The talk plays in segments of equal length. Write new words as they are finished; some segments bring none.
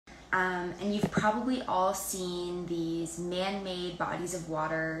And you've probably all seen these man-made bodies of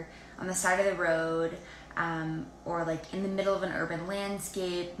water on the side of the road, or like in the middle of an urban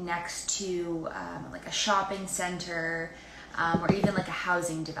landscape next to like a shopping center, or even like a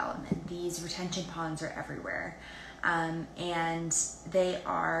housing development. These retention ponds are everywhere. And they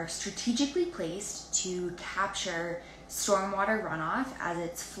are strategically placed to capture stormwater runoff as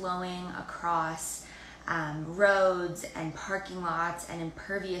it's flowing across roads and parking lots and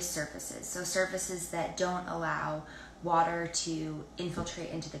impervious surfaces. So surfaces that don't allow water to infiltrate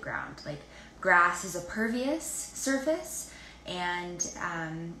into the ground. Like grass is a pervious surface, and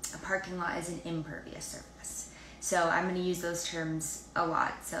a parking lot is an impervious surface. So I'm going to use those terms a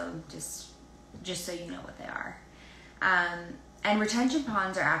lot, so just so you know what they are. And retention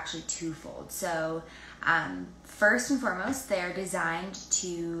ponds are actually twofold. So first and foremost, they are designed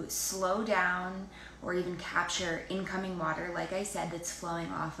to slow down or even capture incoming water, like I said, that's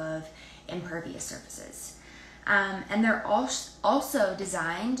flowing off of impervious surfaces. And they're also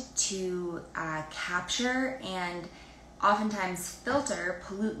designed to capture and oftentimes filter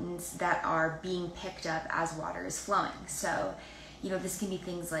pollutants that are being picked up as water is flowing. So, this can be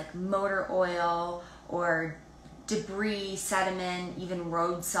things like motor oil or debris, sediment, even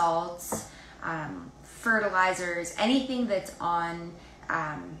road salts, fertilizers, anything that's on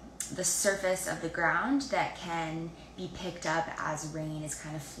the surface of the ground that can be picked up as rain is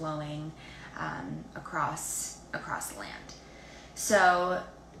kind of flowing across the land. So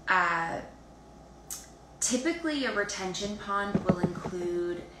typically a retention pond will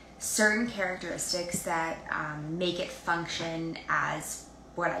include certain characteristics that make it function as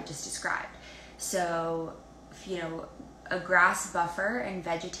what I just described. So, a grass buffer and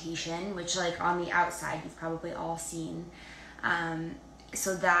vegetation, which like on the outside you've probably all seen,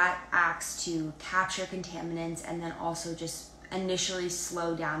 so that acts to capture contaminants and then also just initially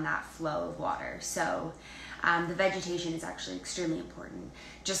slow down that flow of water. So the vegetation is actually extremely important,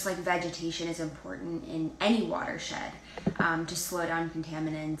 just like vegetation is important in any watershed to slow down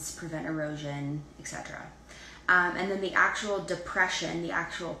contaminants, prevent erosion, etc. And then the actual depression, the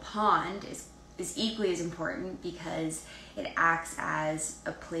actual pond is equally as important because it acts as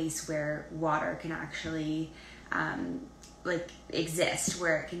a place where water can actually exist,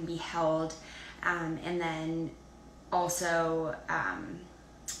 where it can be held, and then also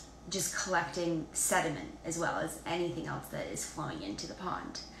just collecting sediment as well as anything else that is flowing into the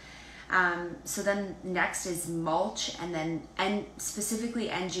pond. So then next is mulch, and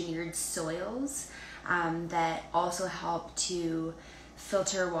specifically engineered soils that also help to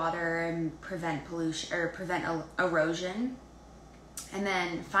filter water and prevent pollution or prevent erosion. And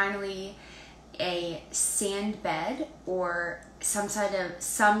then finally a sand bed or some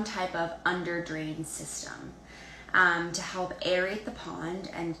type of under drain system to help aerate the pond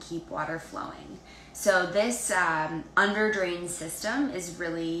and keep water flowing. So this under drain system is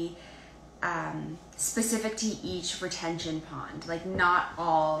really specific to each retention pond. Like not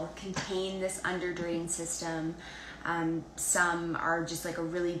all contain this under drain system. Some are just like a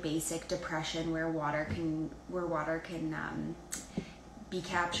really basic depression where water can be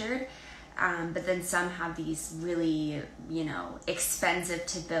captured. But then some have these really, expensive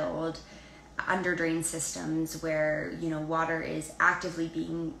to build under drain systems where, water is actively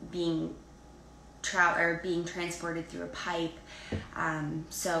being transported through a pipe.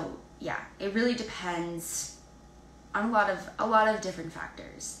 So yeah, it really depends on a lot of different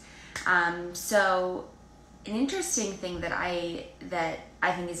factors. So an interesting thing that I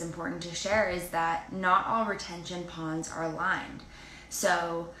think is important to share is that not all retention ponds are lined.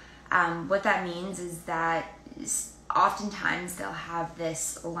 So what that means is that oftentimes they'll have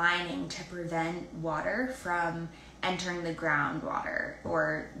this lining to prevent water from entering the groundwater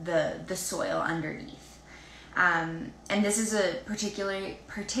or the soil underneath. And this is a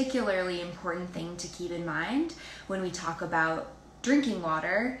particularly important thing to keep in mind when we talk about drinking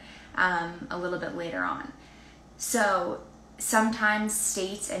water a little bit later on. So sometimes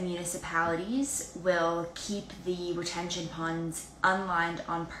states and municipalities will keep the retention ponds unlined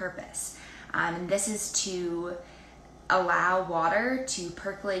on purpose. And this is to allow water to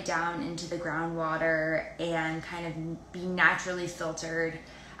percolate down into the groundwater and kind of be naturally filtered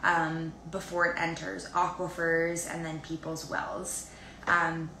before it enters aquifers and then people's wells.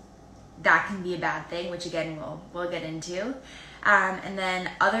 That can be a bad thing, which again we'll get into. And then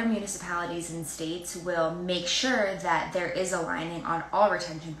other municipalities and states will make sure that there is a lining on all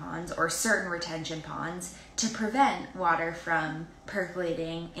retention ponds or certain retention ponds to prevent water from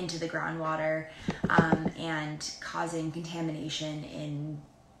percolating into the groundwater and causing contamination in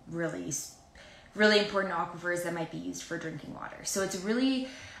really important aquifers that might be used for drinking water. So it's really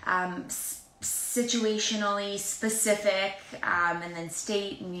situationally specific, and then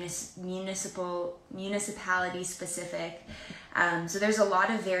state, municipality specific. So there's a lot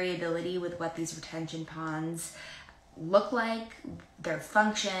of variability with what these retention ponds look like, their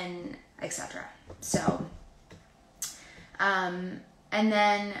function, etc. So, and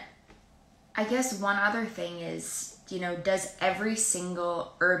then I guess one other thing is, does every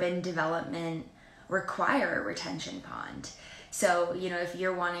single urban development require a retention pond? So, if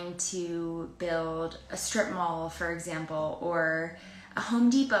you're wanting to build a strip mall, for example, or a Home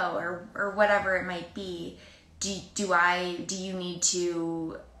Depot or whatever it might be, do you need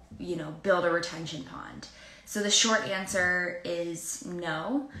to, build a retention pond? So the short answer is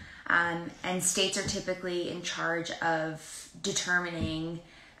no. And states are typically in charge of determining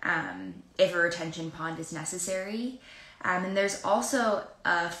if a retention pond is necessary. And there's also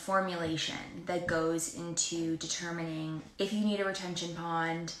a formulation that goes into determining if you need a retention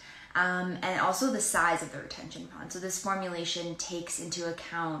pond, and also the size of the retention pond. So this formulation takes into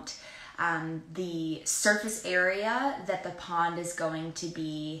account the surface area that the pond is going to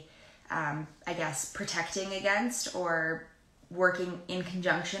be, protecting against or working in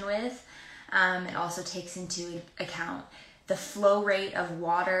conjunction with. It also takes into account the flow rate of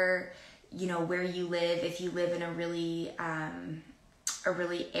water, where you live. If you live in a really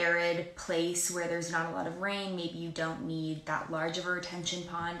arid place where there's not a lot of rain, maybe you don't need that large of a retention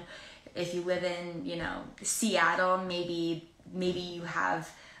pond. If you live in, Seattle, maybe you have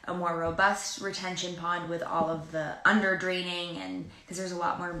a more robust retention pond with all of the under draining, and because there's a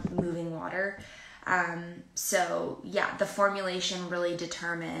lot more moving water. The formulation really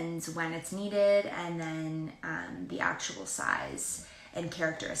determines when it's needed, and then the actual size and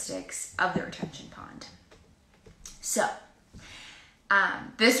characteristics of the retention pond. So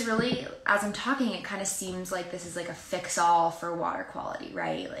this really, as I'm talking, it kind of seems like this is like a fix-all for water quality,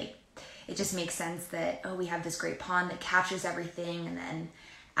 right? Like, it just makes sense that, we have this great pond that captures everything, and then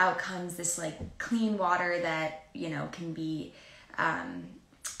out comes this like clean water that, can be,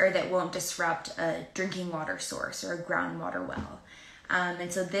 or that won't disrupt a drinking water source or a groundwater well.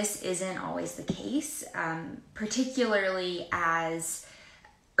 And so this isn't always the case, particularly as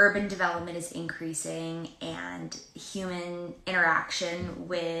urban development is increasing and human interaction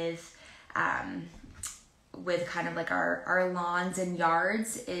with kind of like our lawns and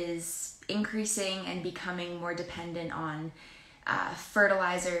yards is increasing and becoming more dependent on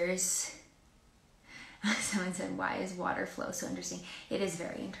fertilizers. Someone said, why is water flow so interesting? It is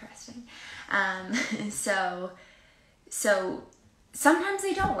very interesting. So sometimes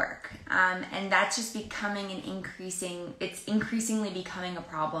they don't work. And that's just becoming it's increasingly becoming a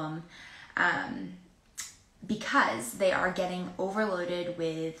problem because they are getting overloaded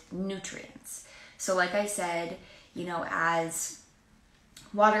with nutrients. So like I said, as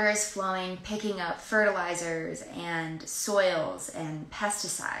water is flowing, picking up fertilizers and soils and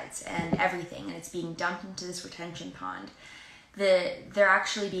pesticides and everything, and it's being dumped into this retention pond, they're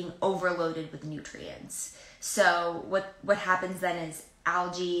actually being overloaded with nutrients. So what happens then is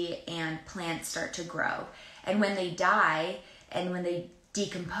algae and plants start to grow. And when they die and when they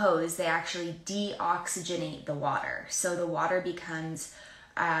decompose, they actually deoxygenate the water. So the water becomes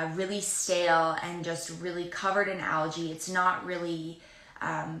really stale and just really covered in algae. It's not really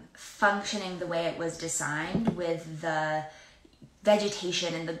functioning the way it was designed, with the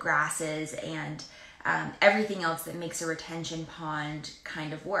vegetation and the grasses and everything else that makes a retention pond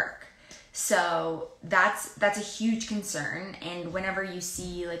kind of work. So that's a huge concern. And whenever you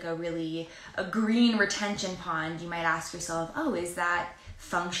see like a green retention pond, you might ask yourself, is that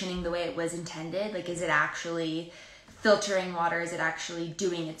functioning the way it was intended? Like, is it actually filtering water? Is it actually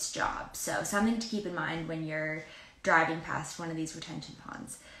doing its job? So something to keep in mind when you're driving past one of these retention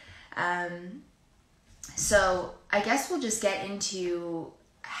ponds. So I guess we'll just get into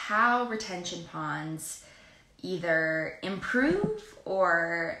how retention ponds either improve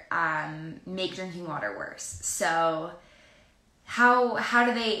or make drinking water worse. So how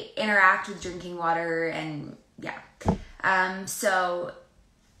do they interact with drinking water? And so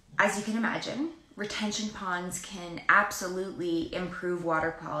as you can imagine, retention ponds can absolutely improve water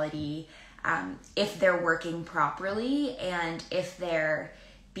quality if they're working properly, and if they're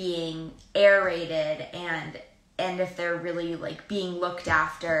being aerated, and if they're really like being looked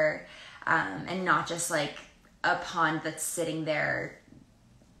after, and not just like a pond that's sitting there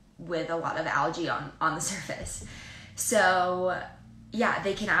with a lot of algae on the surface. So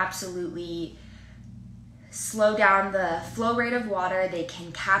they can absolutely slow down the flow rate of water. They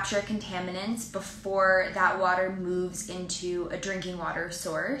can capture contaminants before that water moves into a drinking water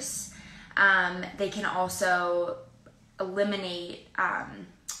source. They can also eliminate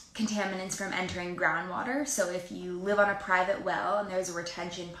contaminants from entering groundwater. So if you live on a private well and there's a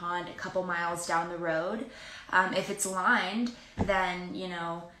retention pond a couple miles down the road, if it's lined, then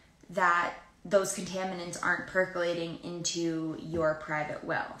that those contaminants aren't percolating into your private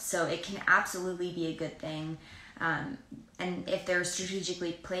well. So it can absolutely be a good thing. And if they're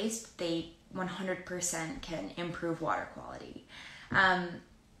strategically placed, they 100% can improve water quality.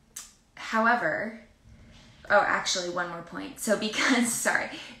 However, actually one more point. So because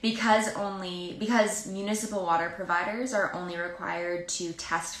municipal water providers are only required to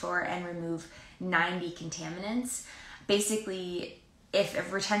test for and remove 90 contaminants, basically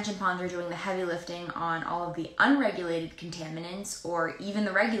if retention ponds are doing the heavy lifting on all of the unregulated contaminants or even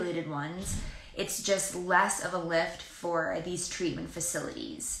the regulated ones, it's just less of a lift for these treatment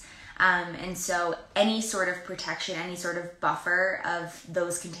facilities. And so any sort of protection, any sort of buffer of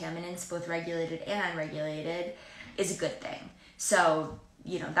those contaminants, both regulated and unregulated, is a good thing. So,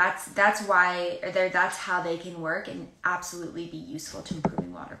 that's why, that's how they can work and absolutely be useful to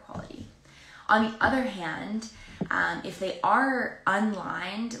improving water quality. On the other hand, if they are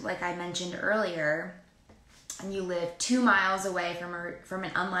unlined, like I mentioned earlier, and you live 2 miles away from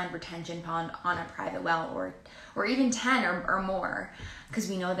an unlined retention pond on a private well, or even 10 or more, because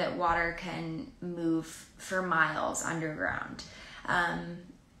we know that water can move for miles underground.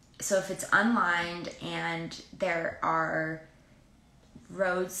 So if it's unlined and there are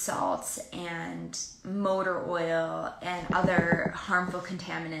road salts and motor oil and other harmful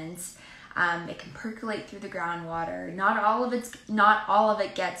contaminants, it can percolate through the groundwater. Not all of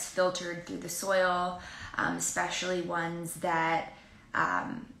it gets filtered through the soil, especially ones that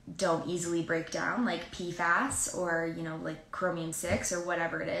don't easily break down, like PFAS or like chromium-6 or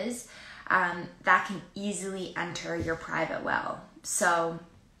whatever it is. That can easily enter your private well. So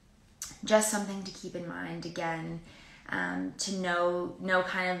just something to keep in mind, again, to know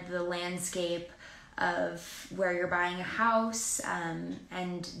kind of the landscape of where you're buying a house,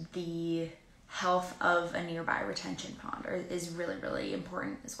 and the health of a nearby retention pond is really, really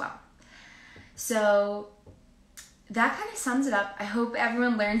important as well. So that kind of sums it up. I hope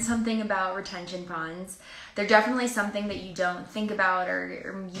everyone learned something about retention ponds. They're definitely something that you don't think about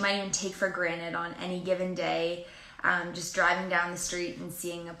or you might even take for granted on any given day. Just driving down the street and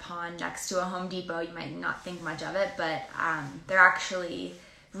seeing a pond next to a Home Depot, you might not think much of it, but they're actually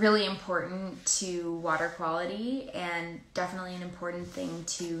really important to water quality and definitely an important thing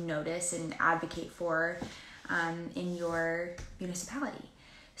to notice and advocate for in your municipality.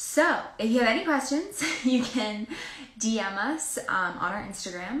 So if you have any questions, you can DM us on our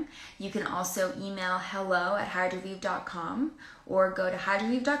Instagram. You can also email hello@hydroviv.com or go to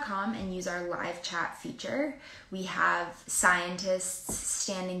hydroviv.com and use our live chat feature. We have scientists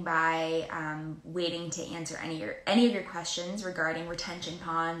standing by waiting to answer any of your questions regarding retention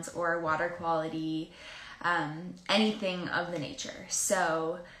ponds or water quality, anything of the nature.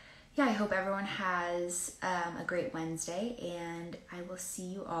 So yeah, I hope everyone has a great Wednesday, and I will see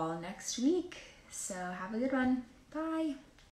you all next week. So have a good one. Bye.